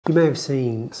You may have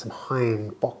seen some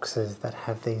high-end boxes that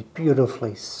have these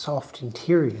beautifully soft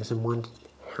interiors and wondered,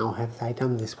 how have they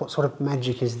done this? What sort of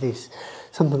magic is this?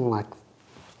 Something like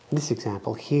this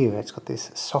example here, it's got this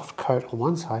soft coat on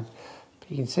one side, but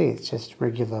you can see it's just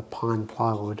regular pine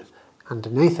plywood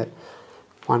underneath it.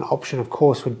 One option, of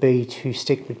course, would be to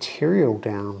stick material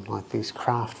down like this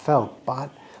craft felt,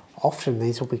 but often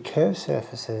these will be curved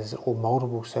surfaces or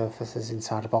moldable surfaces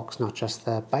inside a box, not just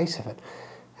the base of it.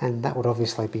 And that would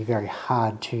obviously be very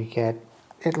hard to get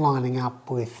it lining up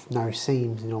with no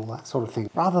seams and all that sort of thing.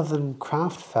 Rather than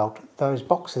craft felt, those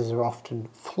boxes are often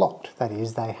flocked. That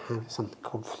is, they have something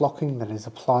called flocking that is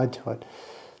applied to it.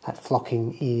 That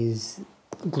flocking is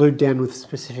glued down with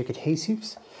specific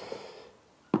adhesives.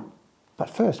 But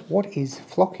first, what is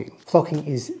flocking? Flocking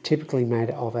is typically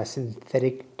made of a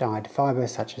synthetic dyed fibre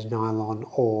such as nylon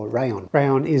or rayon.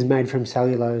 Rayon is made from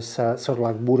cellulose, so it's sort of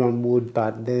like wood on wood,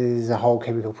 but there's a whole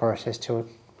chemical process to it.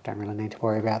 Don't really need to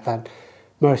worry about that.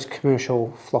 Most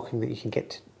commercial flocking that you can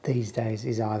get these days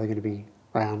is either going to be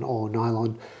rayon or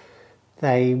nylon.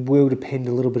 They will depend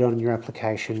a little bit on your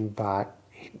application, but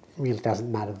it really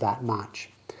doesn't matter that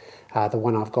much. The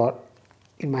one I've got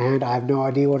in my hand, I have no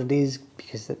idea what it is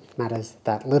because it matters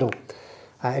that little.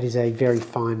 It is a very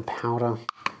fine powder,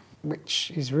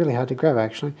 which is really hard to grab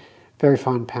actually. Very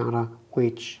fine powder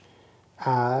which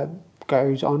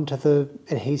goes onto the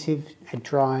adhesive, it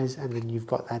dries, and then you've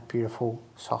got that beautiful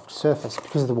soft surface.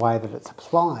 Because of the way that it's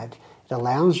applied, it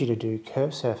allows you to do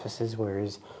curved surfaces,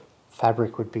 whereas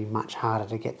fabric would be much harder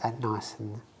to get that nice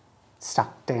and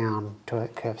stuck down to a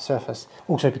curved surface.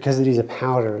 Also, because it is a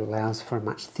powder, it allows for a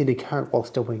much thinner coat while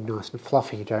still being nice and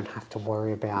fluffy. You don't have to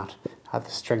worry about the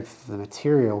strength of the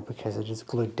material because it is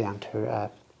glued down to a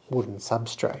wooden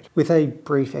substrate. With a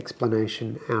brief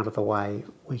explanation out of the way,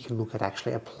 we can look at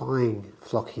actually applying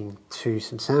flocking to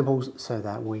some samples so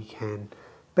that we can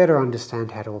better understand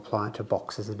how to apply it to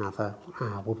boxes and other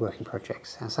woodworking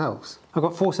projects ourselves. I've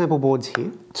got 4 sample boards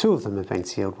here. 2 of them have been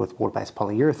sealed with water-based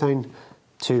polyurethane.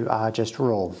 2 are just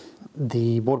raw.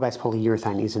 The water-based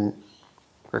polyurethane isn't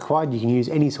required. You can use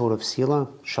any sort of sealer.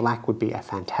 Shellac would be a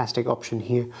fantastic option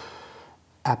here.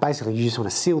 Basically, you just want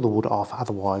to seal the wood off,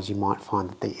 otherwise you might find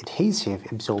that the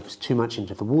adhesive absorbs too much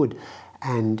into the wood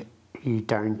and you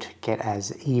don't get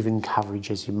as even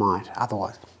coverage as you might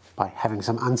otherwise. By having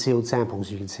some unsealed samples,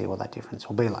 you can see what that difference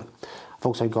will be like. I've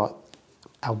also got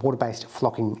a water-based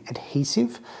flocking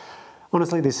adhesive.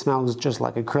 Honestly, this smells just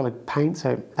like acrylic paint,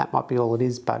 so that might be all it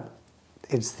is, but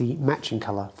it's the matching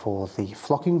colour for the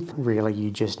flocking. Really,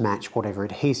 you just match whatever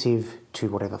adhesive to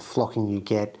whatever flocking you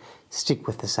get, stick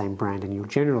with the same brand, and you'll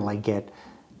generally get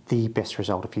the best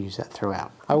result if you use that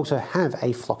throughout. I also have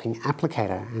a flocking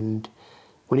applicator, and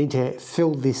we need to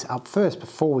fill this up first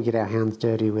before we get our hands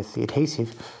dirty with the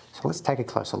adhesive. So let's take a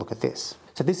closer look at this.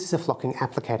 So this is a flocking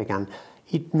applicator gun.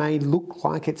 It may look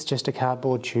like it's just a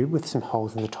cardboard tube with some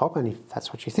holes in the top, and if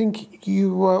that's what you think,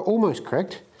 you are almost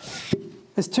correct.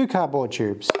 There's 2 cardboard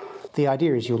tubes. The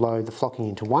idea is you'll load the flocking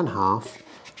into one half,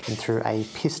 and through a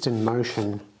piston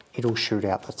motion, it'll shoot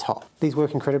out the top. These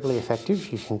work incredibly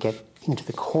effective. You can get into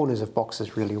the corners of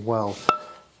boxes really well,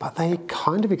 but they're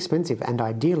kind of expensive, and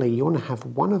ideally you want to have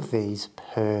one of these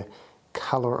per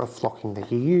colour of flocking that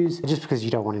you use, just because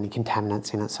you don't want any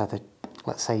contaminants in it, so that,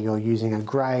 let's say you're using a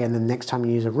grey and then next time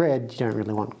you use a red, you don't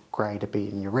really want grey to be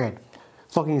in your red.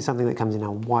 Flocking is something that comes in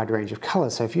a wide range of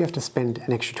colours, so if you have to spend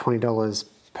an extra $20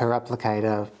 per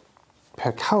applicator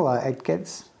per colour, it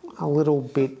gets a little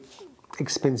bit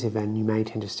expensive and you may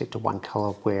tend to stick to one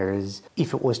colour, whereas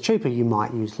if it was cheaper you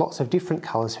might use lots of different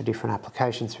colours for different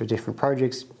applications for different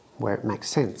projects where it makes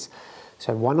sense.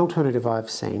 So one alternative I've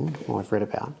seen, or I've read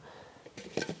about,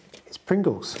 is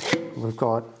Pringles. We've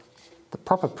got the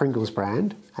proper Pringles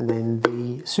brand, and then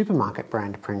the supermarket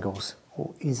brand Pringles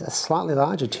is a slightly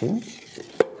larger tin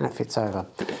and it fits over.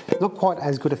 Not quite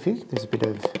as good a fit, there's a bit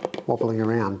of wobbling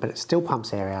around, but it still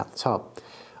pumps air out the top.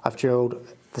 I've drilled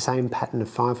the same pattern of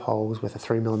 5 holes with a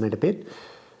 3mm bit,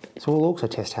 so we'll also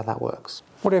test how that works.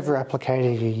 Whatever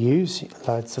applicator you use,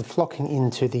 load some flocking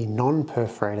into the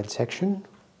non-perforated section.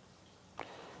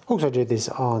 Also do this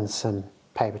on some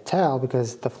paper towel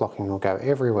because the flocking will go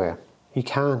everywhere. You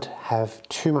can't have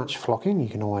too much flocking, you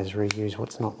can always reuse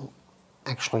what's not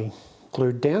actually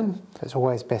glued down. So it's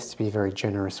always best to be very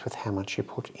generous with how much you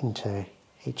put into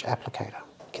each applicator.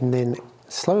 You can then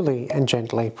slowly and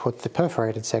gently put the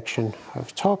perforated section over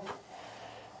top.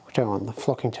 We don't want the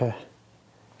flocking to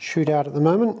shoot out at the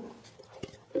moment.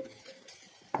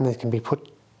 And they can be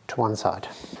put to one side.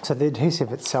 So the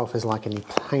adhesive itself is like any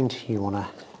paint, you want to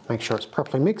make sure it's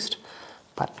properly mixed,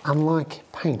 but unlike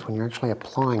paint, when you're actually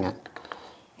applying it,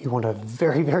 you want a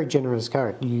very, very generous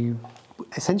coat. You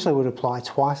essentially would apply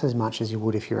twice as much as you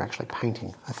would if you're actually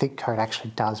painting. A thick coat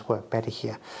actually does work better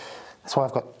here. That's why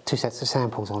I've got two sets of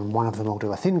samples on. One of them I'll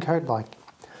do a thin coat, like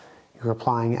you're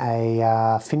applying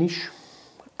a finish,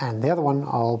 and the other one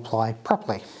I'll apply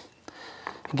properly.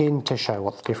 Again, to show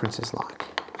what the difference is like.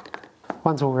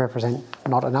 Ones will represent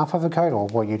not enough of a coat, or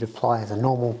what you'd apply as a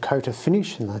normal coat of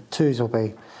finish, and the twos will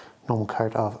be normal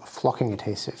coat of flocking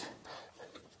adhesive.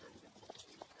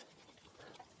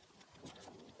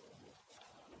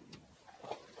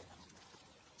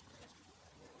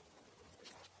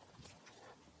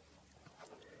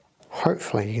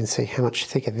 Hopefully you can see how much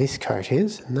thicker this coat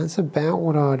is, and that's about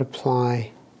what I'd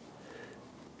apply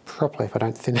properly if I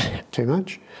don't thin it out too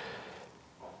much.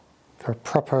 For a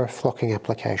proper flocking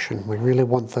application, we really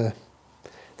want the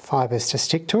fibres to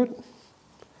stick to it,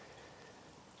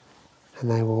 and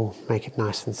they will make it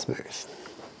nice and smooth.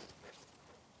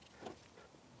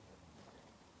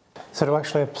 So to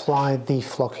actually apply the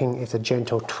flocking, it's a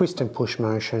gentle twist and push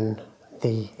motion.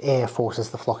 The air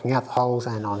forces the flocking out the holes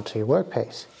and onto your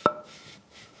workpiece.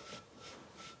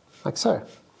 Like so.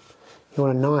 You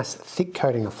want a nice thick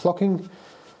coating of flocking.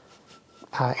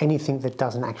 Anything that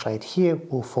doesn't actually adhere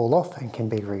will fall off and can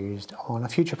be reused on a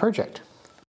future project.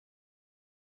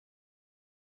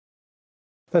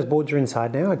 Those boards are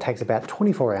inside now. It takes about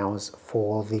 24 hours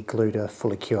for the glue to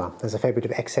fully cure. There's a fair bit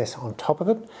of excess on top of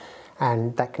it,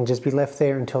 and that can just be left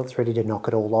there until it's ready to knock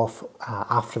it all off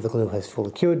after the glue has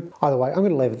fully cured. Either way, I'm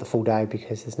going to leave it the full day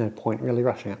because there's no point really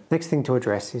rushing it. Next thing to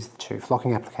address is the two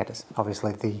flocking applicators.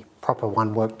 Obviously the proper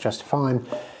one worked just fine.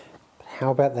 How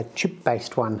about the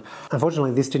chip-based one? Unfortunately,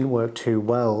 this didn't work too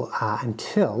well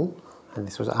until, and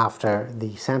this was after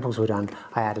the samples were done,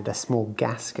 I added a small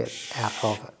gasket out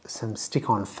of some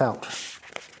stick-on felt.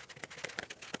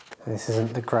 And this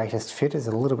isn't the greatest fit, it's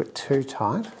a little bit too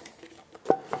tight.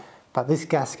 But this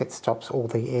gasket stops all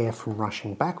the air from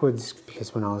rushing backwards,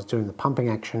 because when I was doing the pumping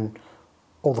action,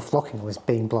 all the flocking was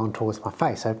being blown towards my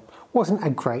face. So it wasn't a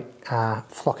great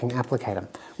flocking applicator.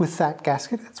 With that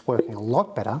gasket, it's working a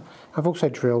lot better. I've also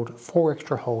drilled 4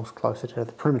 extra holes closer to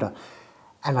the perimeter.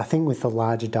 And I think with the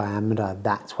larger diameter,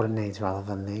 that's what it needs rather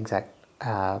than the exact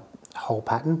hole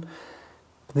pattern.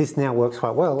 This now works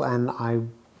quite well, and I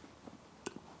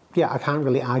can't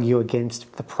really argue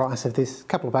against the price of this. A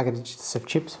couple of packages of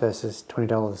chips versus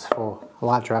 $20 for a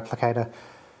larger applicator.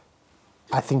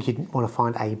 I think you'd want to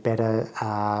find a better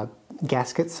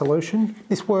gasket solution.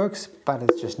 This works, but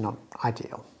it's just not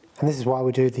ideal. And this is why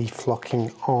we do the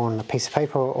flocking on a piece of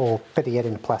paper, or better yet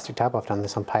in a plastic tub. I've done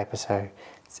this on paper, so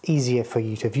it's easier for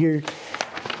you to view.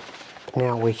 But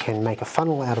now we can make a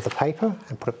funnel out of the paper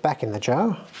and put it back in the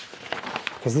jar,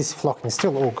 because this flocking is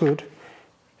still all good,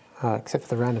 except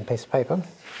for the random piece of paper.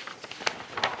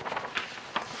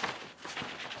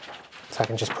 So I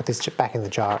can just put this back in the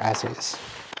jar as is.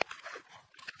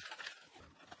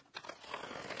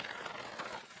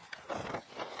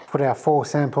 Put our 4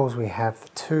 samples. We have the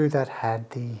 2 that had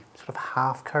the sort of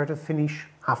half coat of finish,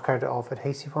 half coat of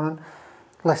adhesive on it,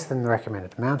 less than the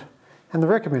recommended amount, and the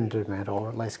recommended amount, or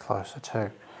at least closer to.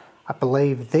 I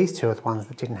believe these 2 are the ones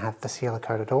that didn't have the sealer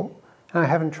coat at all, and I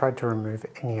haven't tried to remove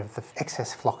any of the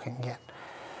excess flocking yet.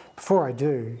 Before I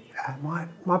do, it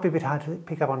might be a bit hard to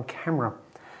pick up on camera,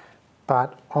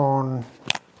 but on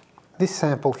this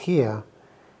sample here,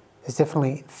 there's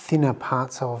definitely thinner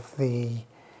parts of the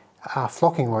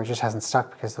flocking where it just hasn't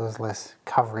stuck because there was less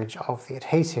coverage of the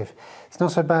adhesive. It's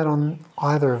not so bad on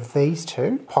either of these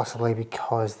 2, possibly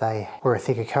because they were a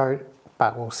thicker coat,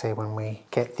 but we'll see when we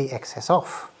get the excess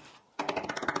off.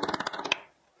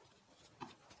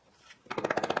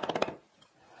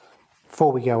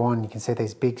 Before we go on, you can see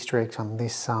these big streaks on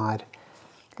this side.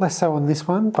 Less so on this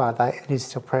one, but it is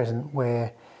still present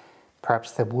where perhaps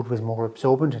the wood was more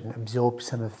absorbent and absorbed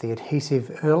some of the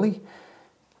adhesive early,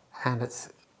 and it's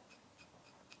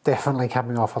definitely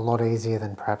coming off a lot easier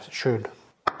than perhaps it should.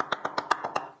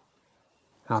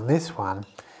 On this one,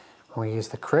 when we use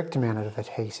the correct amount of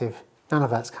adhesive, none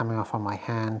of that's coming off on my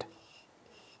hand.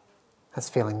 That's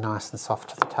feeling nice and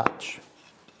soft to the touch.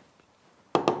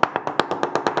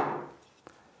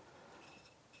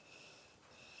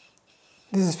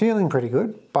 This is feeling pretty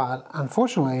good, but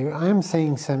unfortunately I am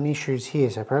seeing some issues here,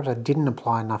 so perhaps I didn't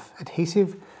apply enough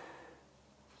adhesive.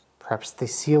 Perhaps the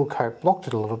seal coat blocked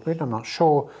it a little bit, I'm not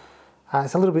sure.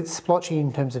 It's a little bit splotchy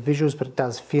in terms of visuals, but it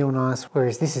does feel nice,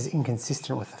 whereas this is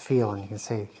inconsistent with the feel, and you can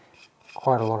see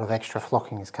quite a lot of extra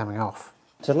flocking is coming off.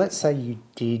 So let's say you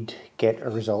did get a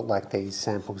result like these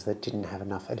samples that didn't have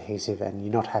enough adhesive and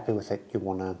you're not happy with it, you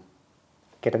want to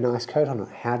get a nice coat on it.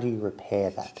 How do you repair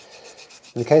that?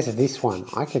 In the case of this one,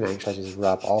 I can actually just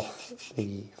rub off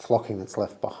the flocking that's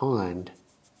left behind,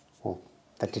 well,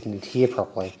 that didn't adhere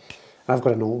properly. And I've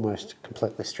got an almost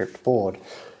completely stripped board.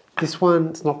 This one,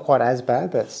 it's not quite as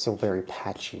bad, but it's still very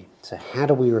patchy. So how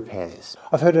do we repair this?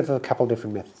 I've heard of a couple of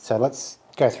different methods, so let's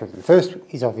go through them. First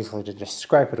is obviously to just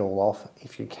scrape it all off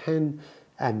if you can,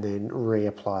 and then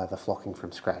reapply the flocking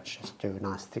from scratch. Just do a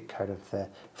nice thick coat of the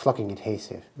flocking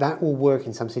adhesive. That will work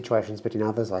in some situations, but in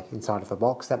others, like inside of a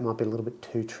box, that might be a little bit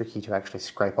too tricky to actually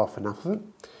scrape off enough of it.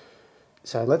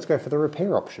 So let's go for the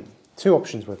repair option. Two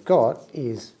options we've got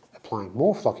is applying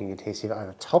more flocking adhesive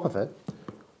over top of it,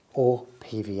 or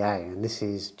PVA, and this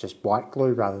is just white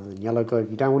glue rather than yellow glue.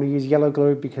 You don't want to use yellow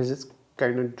glue because it's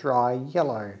going to dry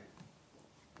yellow.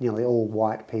 Nearly all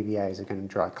white PVAs are going to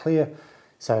dry clear,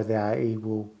 so they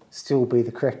will still be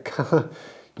the correct colour.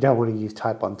 You don't want to use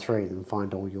type 1-3 and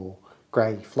find all your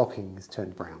grey flockings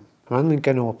turned brown. I'm only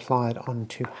going to apply it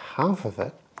onto half of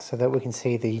it so that we can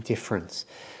see the difference.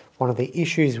 One of the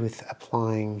issues with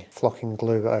applying flocking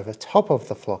glue over top of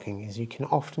the flocking is you can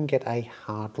often get a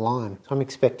hard line. So I'm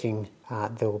expecting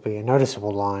there will be a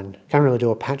noticeable line. Can't really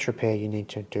do a patch repair, you need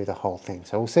to do the whole thing.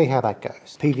 So we'll see how that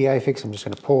goes. PVA fix, I'm just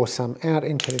going to pour some out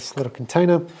into this little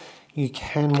container. You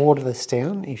can water this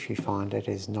down if you find it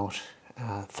is not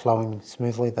flowing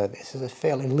smoothly, though this is a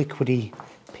fairly liquidy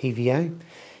PVA.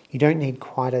 You don't need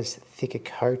quite as thick a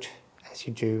coat as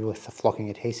you do with the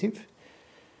flocking adhesive.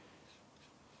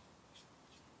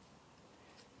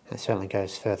 It certainly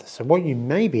goes further. So what you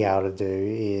may be able to do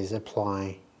is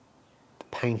apply the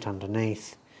paint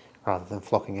underneath rather than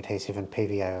flocking adhesive and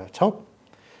PVA over top.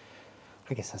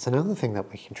 I guess that's another thing that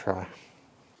we can try.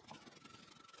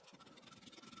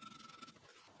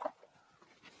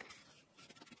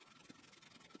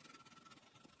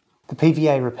 The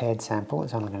PVA repaired sample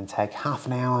is only going to take half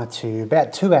an hour to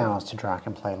about 2 hours to dry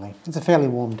completely. It's a fairly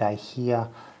warm day here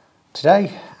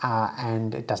today,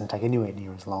 and it doesn't take anywhere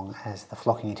near as long as the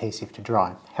flocking adhesive to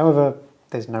dry. However,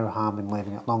 there's no harm in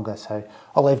leaving it longer, so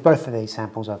I'll leave both of these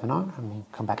samples overnight and we'll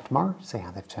come back tomorrow to see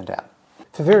how they've turned out.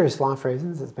 For various life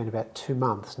reasons, it's been about 2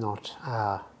 months, not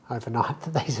overnight,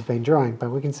 that these have been drying, but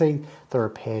we can see the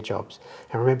repair jobs.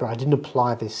 And remember, I didn't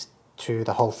apply this to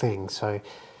the whole thing, so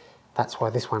that's why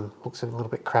this one looks a little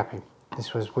bit crappy.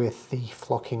 This was with the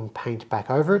flocking paint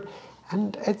back over it,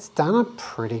 and it's done a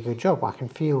pretty good job. I can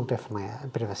feel definitely a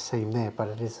bit of a seam there, but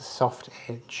it is a soft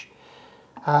edge.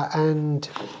 And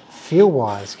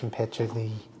feel-wise, compared to the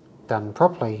done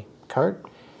properly coat,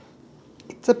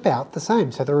 it's about the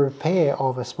same. So the repair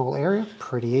of a small area,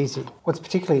 pretty easy. What's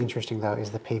particularly interesting though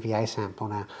is the PVA sample.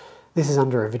 Now, this is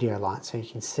under a video light, so you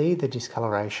can see the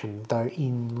discoloration, though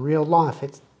in real life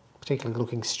it's particularly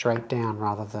looking straight down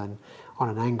rather than on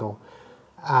an angle.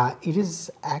 It is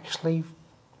actually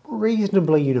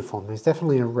reasonably uniform. There's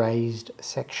definitely a raised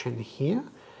section here.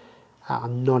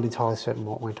 I'm not entirely certain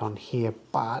what went on here,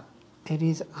 but it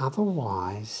is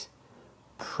otherwise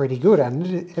pretty good, and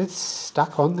it's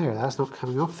stuck on there. That's not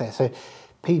coming off there. So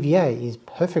PVA is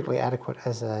perfectly adequate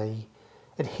as a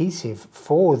adhesive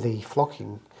for the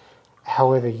flocking.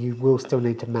 However, you will still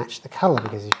need to match the colour,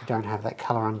 because if you don't have that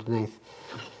colour underneath,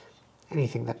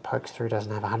 anything that pokes through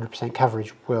doesn't have 100%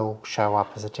 coverage will show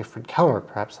up as a different colour.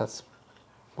 Perhaps that's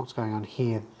what's going on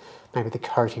here. Maybe the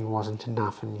coating wasn't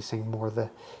enough and you're seeing more of the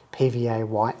PVA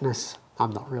whiteness.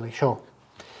 I'm not really sure.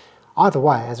 Either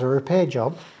way, as a repair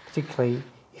job, particularly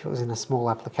if it was in a small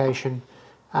application,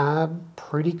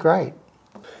 pretty great.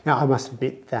 Now, I must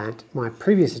admit that my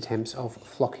previous attempts of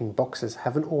flocking boxes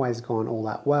haven't always gone all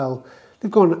that well.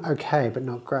 They've gone okay, but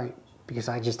not great, because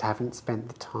I just haven't spent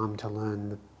the time to learn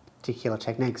the particular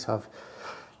techniques of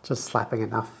just slapping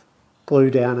enough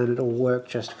glue down and it'll work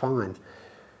just fine.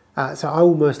 So I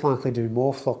will most likely do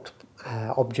more flocked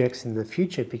objects in the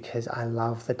future, because I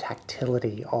love the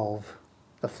tactility of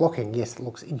the flocking. Yes, it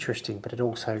looks interesting, but it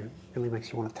also really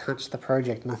makes you want to touch the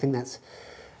project, and I think that's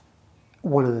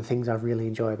one of the things I really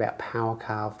enjoy about power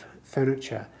carved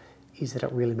furniture, is that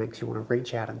it really makes you want to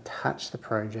reach out and touch the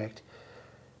project.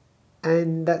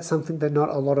 And that's something that not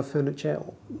a lot of furniture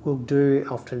will do.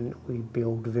 Often we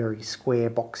build very square,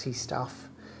 boxy stuff,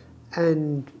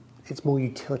 and it's more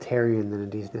utilitarian than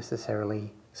it is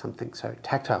necessarily something so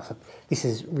tactile. So this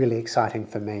is really exciting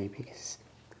for me, because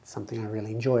it's something I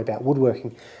really enjoy about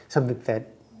woodworking, something that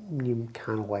you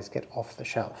can't always get off the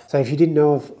shelf. So if you didn't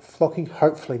know of flocking,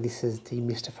 hopefully this has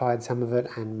demystified some of it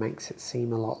and makes it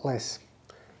seem a lot less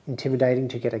intimidating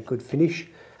to get a good finish.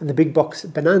 And the big box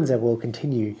bonanza will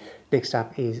continue. Next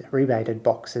up is rebated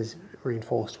boxes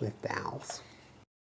reinforced with dowels.